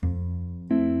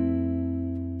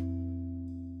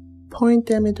Point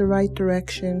them in the right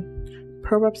direction.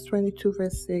 Proverbs 22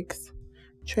 verse 6.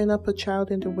 Train up a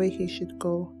child in the way he should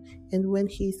go, and when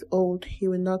he is old, he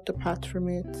will not depart from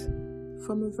it.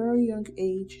 From a very young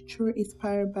age, through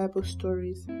inspired Bible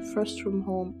stories, first from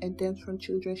home and then from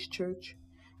children's church,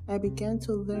 I began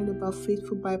to learn about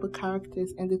faithful Bible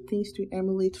characters and the things to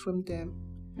emulate from them.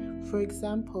 For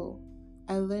example,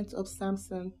 I learned of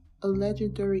Samson, a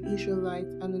legendary Israelite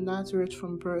and a Nazarite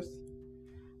from birth,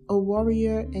 a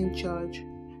warrior and judge,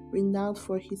 renowned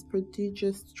for his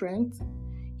prodigious strength.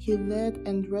 He led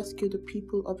and rescued the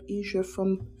people of Israel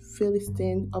from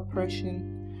Philistine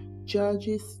oppression.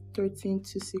 Judges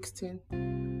 13-16.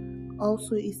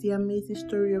 Also is the amazing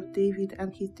story of David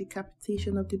and his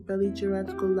decapitation of the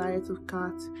belligerent Goliath of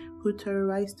Gath, who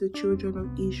terrorized the children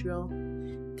of Israel.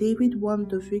 David won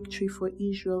the victory for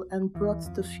Israel and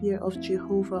brought the fear of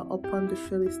Jehovah upon the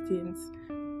Philistines.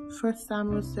 1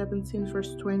 Samuel 17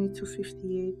 verse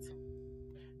 20-58.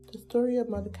 The story of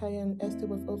Mordecai and Esther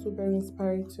was also very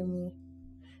inspiring to me.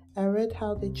 I read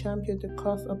how they championed the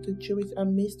cause of the Jews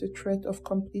amidst the threat of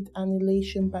complete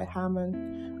annihilation by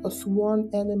Haman, a sworn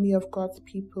enemy of God's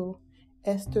people.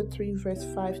 Esther 3 verse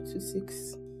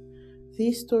 5-6.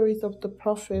 These stories of the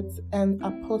prophets and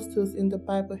apostles in the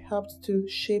Bible helped to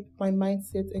shape my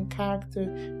mindset and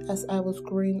character as I was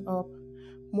growing up.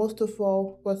 Most of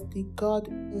all was the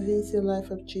God-convincing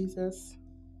life of Jesus.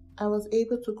 I was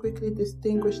able to quickly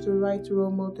distinguish the right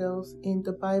role models in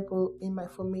the Bible in my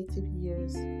formative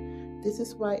years. This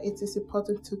is why it is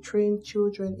important to train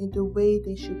children in the way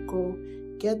they should go,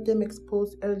 get them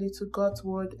exposed early to God's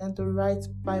Word and the right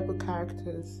Bible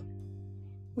characters.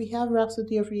 We have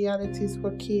Rhapsody of Realities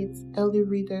for kids, early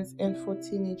readers, and for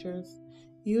teenagers.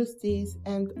 Use these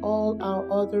and all our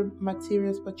other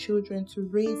materials for children to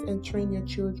raise and train your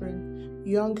children,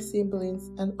 young siblings,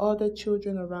 and other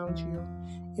children around you.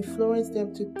 Influence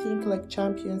them to think like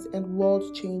champions and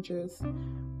world changers.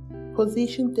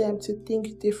 Position them to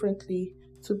think differently,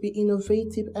 to be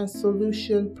innovative and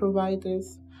solution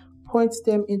providers. Point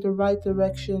them in the right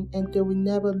direction and they will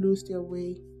never lose their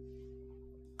way.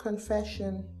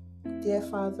 Confession. Dear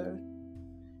Father,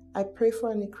 I pray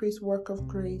for an increased work of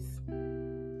grace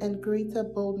and greater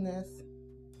boldness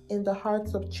in the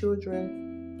hearts of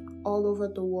children all over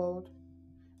the world,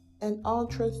 and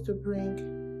entrance to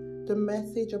bring the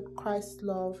message of Christ's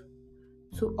love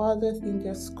to others in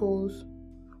their schools,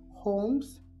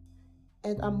 homes,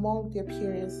 and among their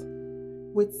peers,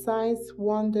 with signs,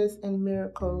 wonders, and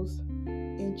miracles.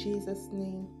 In Jesus'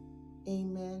 name,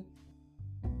 amen.